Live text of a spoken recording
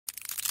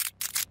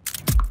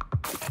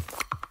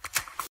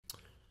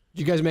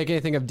Did you guys make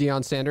anything of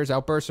Deion Sanders'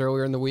 outbursts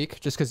earlier in the week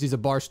just because he's a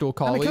Barstool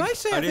colleague? Can I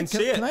say I didn't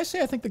see it. Can I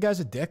say I think the guy's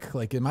a dick?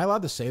 Like, am I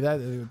allowed to say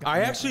that?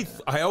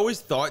 I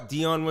always thought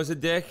Deion was a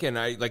dick, and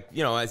I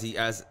as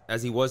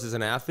he was as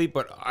an athlete.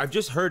 But I've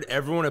just heard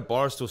everyone at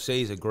Barstool say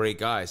he's a great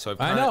guy. So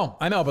I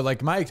know, but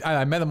like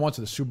I met him once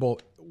at the Super Bowl.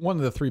 One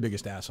of the 3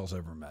 biggest assholes I've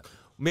ever met.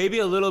 Maybe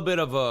a little bit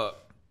of a.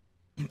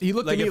 He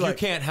looked like, at me if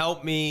like, you can't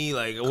help me,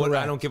 like what,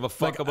 I don't give a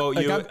fuck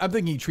about you. I'm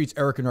thinking he treats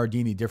Erica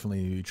Nardini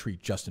differently than he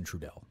treat Justin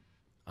Trudell.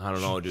 I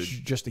don't know, dude.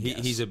 Just a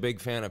guess. He's a big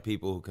fan of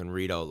people who can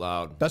read out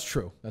loud. That's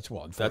true. That's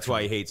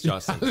why he hates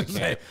Justin.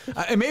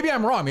 And maybe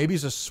I'm wrong. Maybe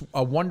he's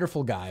a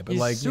wonderful guy, but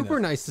he's super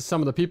nice to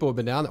some of the people who've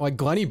been down there. Like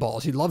Glenny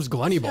Balls. He loves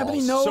Glenny Balls. But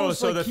he knows,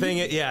 so the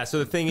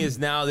thing is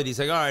now that he's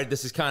like, all right,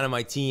 this is kind of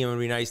my team. I'm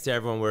gonna be nice to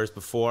everyone. Whereas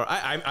before,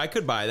 I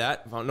could buy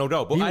that, no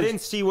doubt. But I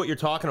didn't see what you're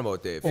talking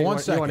about, Dave. Well, you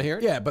want to hear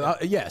it? Yeah,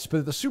 but yes, but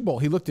at the Super Bowl,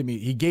 he looked at me.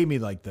 He gave me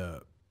like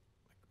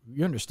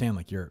you understand,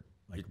 like you're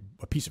like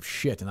a piece of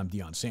shit, and I'm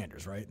Deion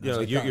Sanders, right? Yeah,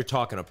 like, you're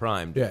talking to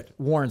Prime. Dude. Yeah,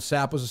 Warren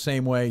Sapp was the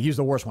same way. He's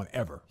the worst one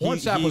ever. Warren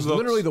Sapp was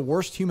literally the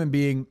worst human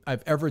being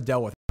I've ever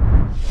dealt with.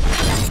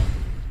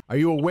 Are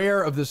you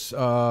aware of this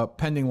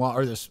pending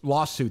this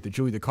lawsuit that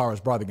Julie DeCaro has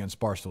brought against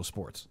Barstool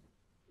Sports?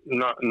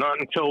 Not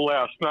until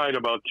last night,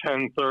 about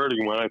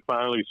 10:30, when I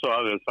finally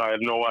saw this. I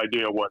had no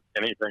idea what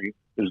anything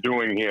is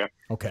doing here.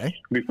 Okay.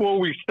 Before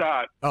we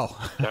start, can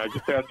I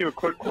just ask you a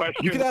quick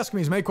question? You can ask me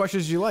as many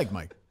questions as you like,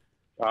 Mike.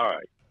 All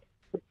right.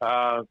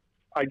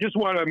 I just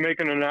want to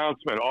make an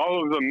announcement.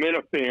 All of the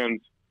Minihane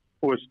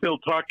who are still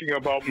talking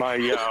about my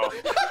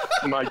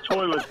my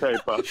toilet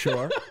paper.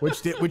 Sure.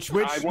 Which did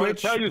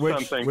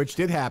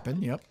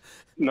happen. Yep.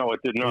 No,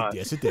 it did not.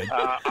 Yes, it did.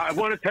 I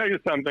want to tell you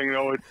something,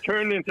 though. It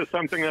turned into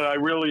something that I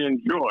really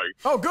enjoy.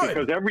 Oh, good.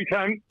 Because every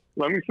time,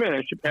 let me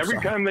finish. Every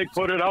time they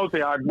put it out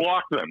there, I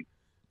block them.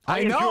 I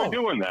enjoy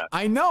doing that.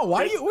 I know.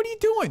 What are you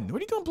doing? What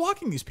are you doing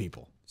blocking these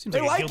people? Seems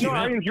they like you.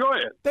 I enjoy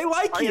it. They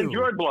like you. I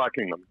enjoy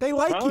blocking them. They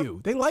like you.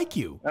 They like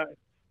you.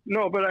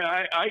 No, but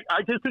I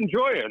just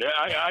enjoy it.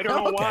 I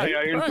don't know why.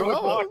 I enjoy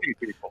blocking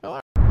people.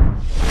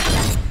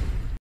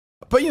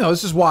 But,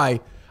 this is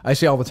why I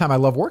say all the time I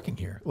love working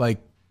here.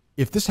 Like,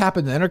 if this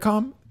happened in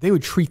Intercom, they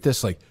would treat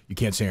this like, you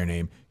can't say your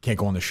name, can't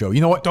go on the show.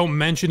 You know what? Don't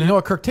mention it. You know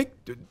what, Kirk?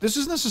 This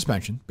isn't a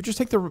suspension, but just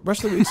take the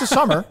rest of the week. It's the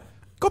summer.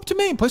 Go up to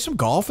Maine, play some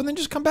golf, and then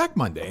just come back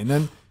Monday. And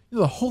then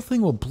the whole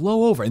thing will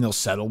blow over, and they'll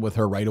settle with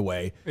her right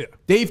away. Yeah.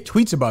 Dave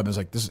tweets about him. He's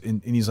like,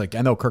 and he's like,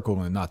 I know Kirk will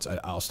go nuts.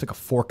 I'll stick a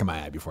fork in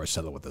my eye before I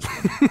settle with this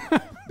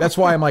one. That's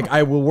why I'm like,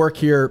 I will work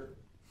here.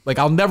 Like,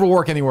 I'll never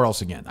work anywhere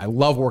else again. I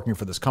love working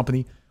for this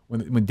company.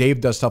 When Dave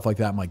does stuff like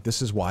that, I'm like,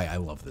 this is why I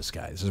love this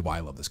guy. This is why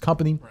I love this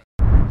company. Right.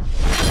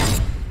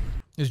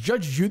 Is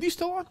Judge Judy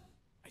still on?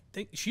 I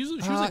think she was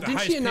like the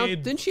highest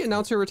paid. Didn't she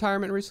announce her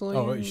retirement recently?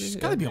 Oh, she's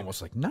got to be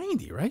almost like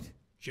 90, right?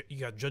 You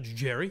got Judge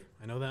Jerry.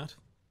 I know that.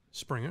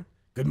 Springer.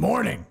 Good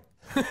morning.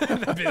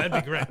 that'd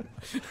be great.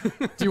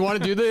 Do you want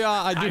to do the?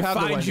 I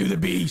find you to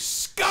be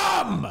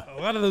scum. A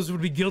lot of those would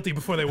be guilty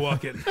before they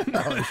walk in.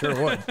 Oh, they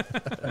sure would.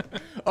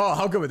 Oh,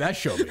 how good would that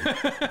show be?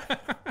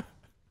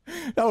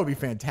 That would be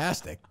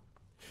fantastic.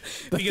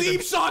 The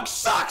theme song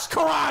sucks,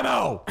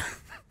 Corrado.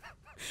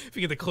 If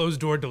you get the closed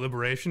door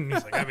deliberation,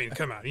 he's like, I mean,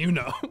 come on,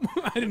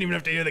 I didn't even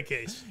have to hear the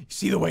case. You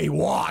see the way he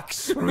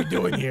walks? What are we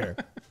doing here?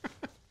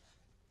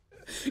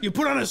 You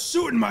put on a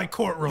suit in my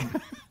courtroom.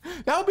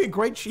 That would be a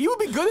great. He would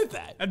be good at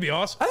that. That'd be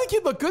awesome. I think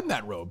he'd look good in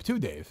that robe too,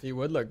 Dave. He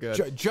would look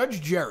good.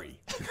 Judge Jerry.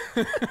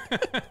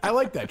 I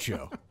like that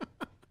show.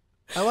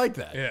 I like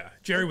that. Yeah,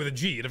 Jerry with a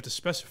G. You'd have to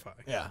specify.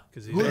 Yeah,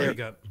 because he's already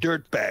got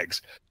dirt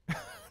bags.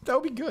 That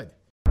would be good.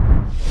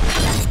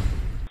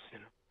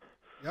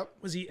 Yep.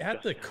 Was he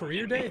at the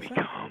career day?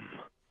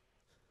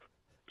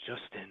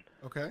 Justin.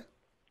 Okay.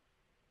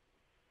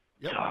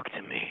 Yep. Talk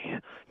to me.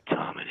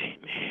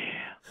 Dominate me.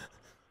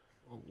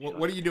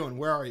 What are you doing?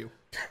 Where are you?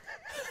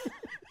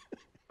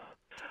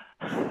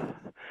 I'm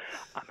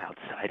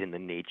outside in the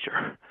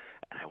nature,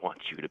 and I want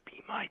you to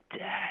be my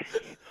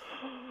daddy.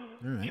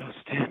 All right.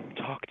 Justin,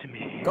 talk to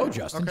me. Go,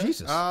 Justin. Okay.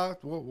 Jesus.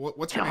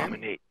 What's your name?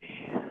 Dominate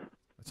me.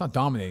 It's not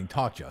dominating.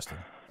 Talk, Justin.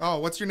 Oh,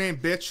 what's your name,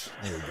 bitch?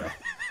 There you go.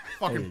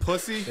 Fucking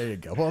pussy. There you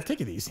go. Well,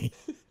 take it easy.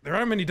 There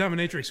are many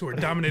dominatrix who are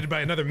dominated by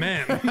another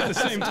man at the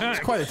same time. It's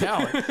quite a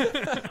talent.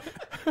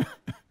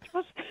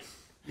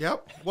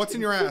 Yep. What's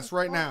in your ass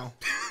right now?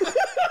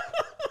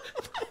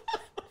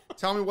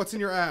 Tell me what's in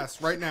your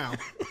ass right now.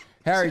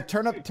 Harry,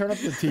 turn up the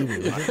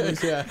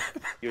TV. Yeah.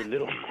 Your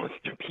little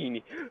monster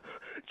peenie.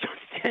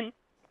 Justin.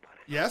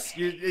 Yes?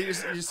 It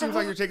just seems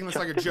like you're taking this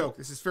like a joke.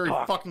 This is very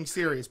fucking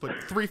serious.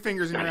 Put 3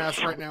 fingers in your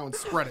ass right now and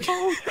spread it.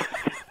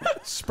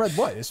 Spread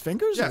what? His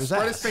fingers? Yeah, or his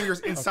spread ass? his fingers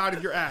inside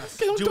of your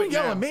ass. Okay, don't it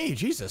yell now. at me,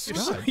 Jesus.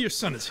 Your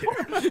son is here.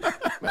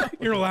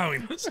 You're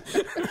allowing this.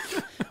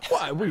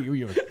 What? Were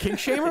you a kink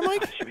shamer,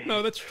 Mike?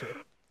 No, that's true.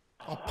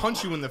 I'll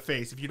punch you in the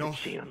face if you don't.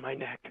 Chain on my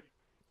neck.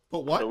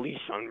 But what? Put a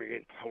leash on me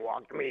and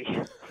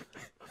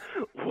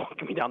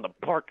walk me down the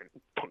park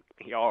and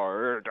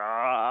yard.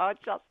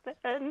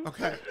 Justin.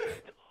 Okay.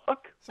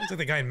 Talk. Sounds like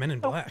the guy in Men in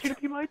I Black. want you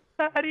to be my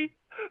daddy.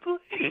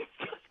 Please,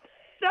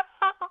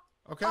 Justin.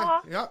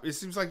 Okay. Yeah, it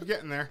seems like you're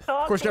getting there.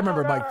 Of course, I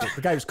remember Mike.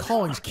 The guy who's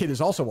calling his kid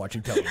is also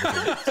watching television.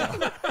 So.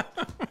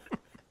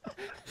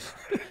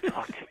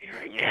 Talk to me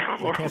right now.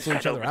 They cancel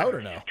each other out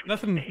or no?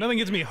 Nothing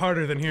gets me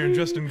harder than hearing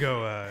Justin go,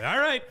 all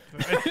right.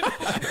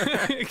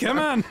 Come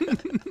on.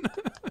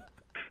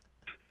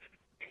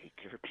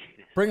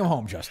 Bring him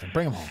home, Justin.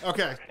 Bring him home.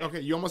 Okay.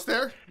 You almost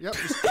there? Yep.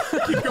 Just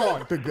keep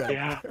going. Good.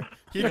 Yeah.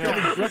 Keep going.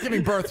 You're not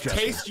giving birth, Justin.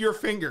 Taste your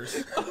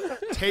fingers.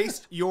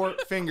 Taste your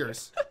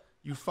fingers.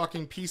 You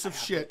fucking piece of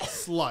shit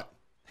slut.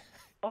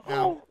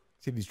 Now,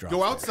 See these drops.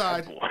 go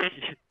outside.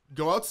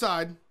 Go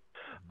outside.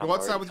 Go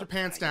outside with your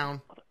pants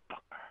down.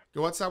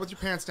 Go outside with your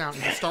pants down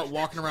and just start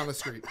walking around the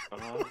street. I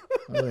don't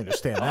really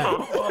understand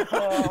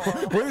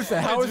that. What is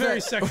that? How It's is very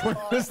that? sexual.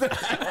 What is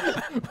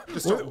that?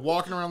 Just start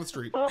walking around the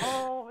street.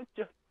 Oh,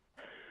 yeah,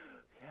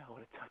 I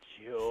want to touch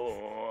you.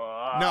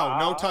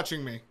 No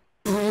touching me.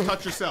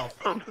 Touch yourself.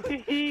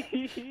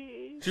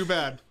 Too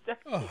bad.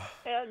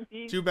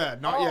 Too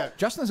bad. Not yet.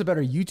 Justin is a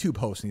better YouTube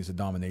host than he's a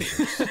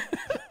dominatrix.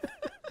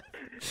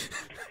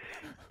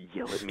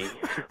 Yell at me.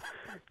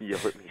 Yell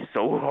at me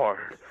so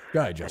hard. Go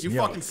ahead, Justin. You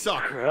yell. fucking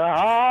suck.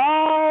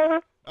 Ah!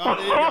 Oh,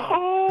 there you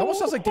go. It almost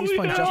sounds like Dave's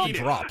playing Justin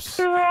Drops.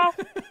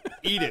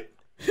 Eat it.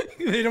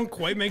 They don't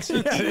quite make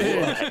sense.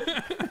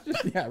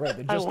 Yeah, right.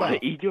 They're I just want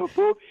to eat your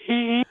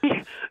poopy.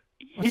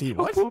 What's he, Eat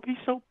what? your poopy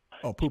so.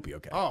 Oh, poopy.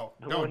 Okay. Oh,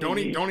 no, don't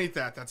eat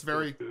that. That's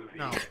very,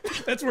 no.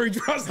 That's where he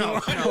draws the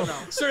line. No.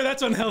 Sir,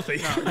 that's unhealthy.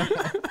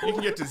 You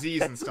can get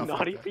disease and stuff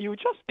Naughty like for that. you,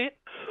 Justin.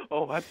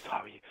 Oh, I'm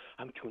sorry.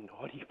 I'm too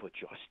naughty for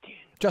Justin.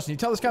 Justin, you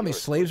tell this guy how many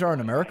slaves are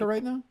in America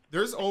right now?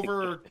 There's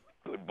over,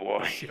 Good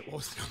boy. shit, what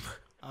was the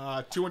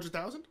number?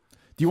 200,000?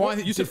 Do you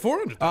want? You said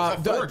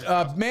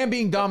 400. Man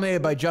being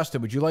dominated by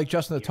Justin. Would you like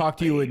Justin to talk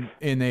to you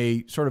in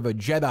a sort of a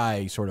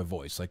Jedi sort of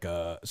voice, like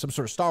some sort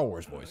of Star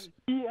Wars voice?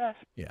 Yes.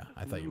 Yeah,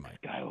 I thought you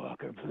might.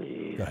 Skywalker,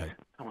 please. Go ahead.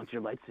 I want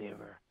your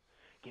lightsaber.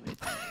 Give me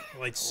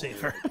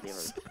Lightsaber.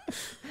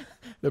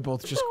 They're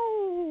both just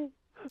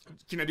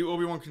Can I do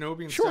Obi-Wan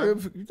Kenobi instead? sure.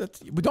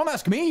 But don't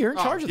ask me. You're in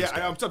charge of this.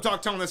 Yeah, I'm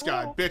telling this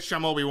guy, bitch,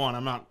 I'm Obi-Wan.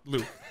 I'm not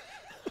Luke.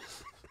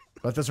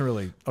 That doesn't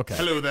really. Okay.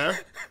 Hello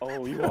there.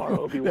 Oh, you are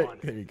Obi-Wan.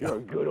 There you go. You're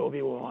a good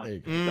Obi-Wan. There you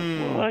go.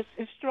 The Force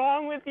is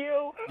strong with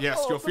you. Yes,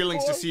 Oh, your the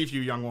feelings Force. deceive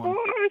you, young one.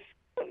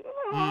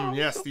 Force.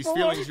 Yes, these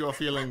feelings you are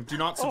feeling, do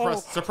not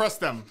suppress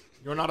them.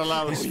 You're not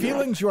allowed These to.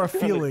 feelings you are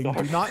feeling,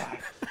 do not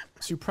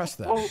suppress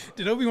them.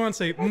 Did Obi-Wan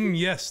say,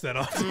 yes, that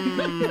often?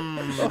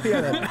 Oh,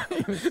 yeah,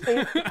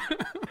 that-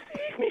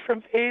 Save me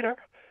from Vader.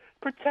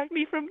 Protect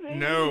me from Vader.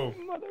 No.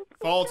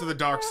 Fall to the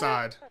dark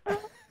side.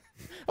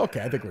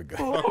 okay, I think we're good.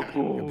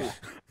 Okay.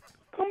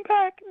 Come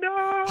back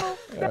now. All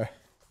right.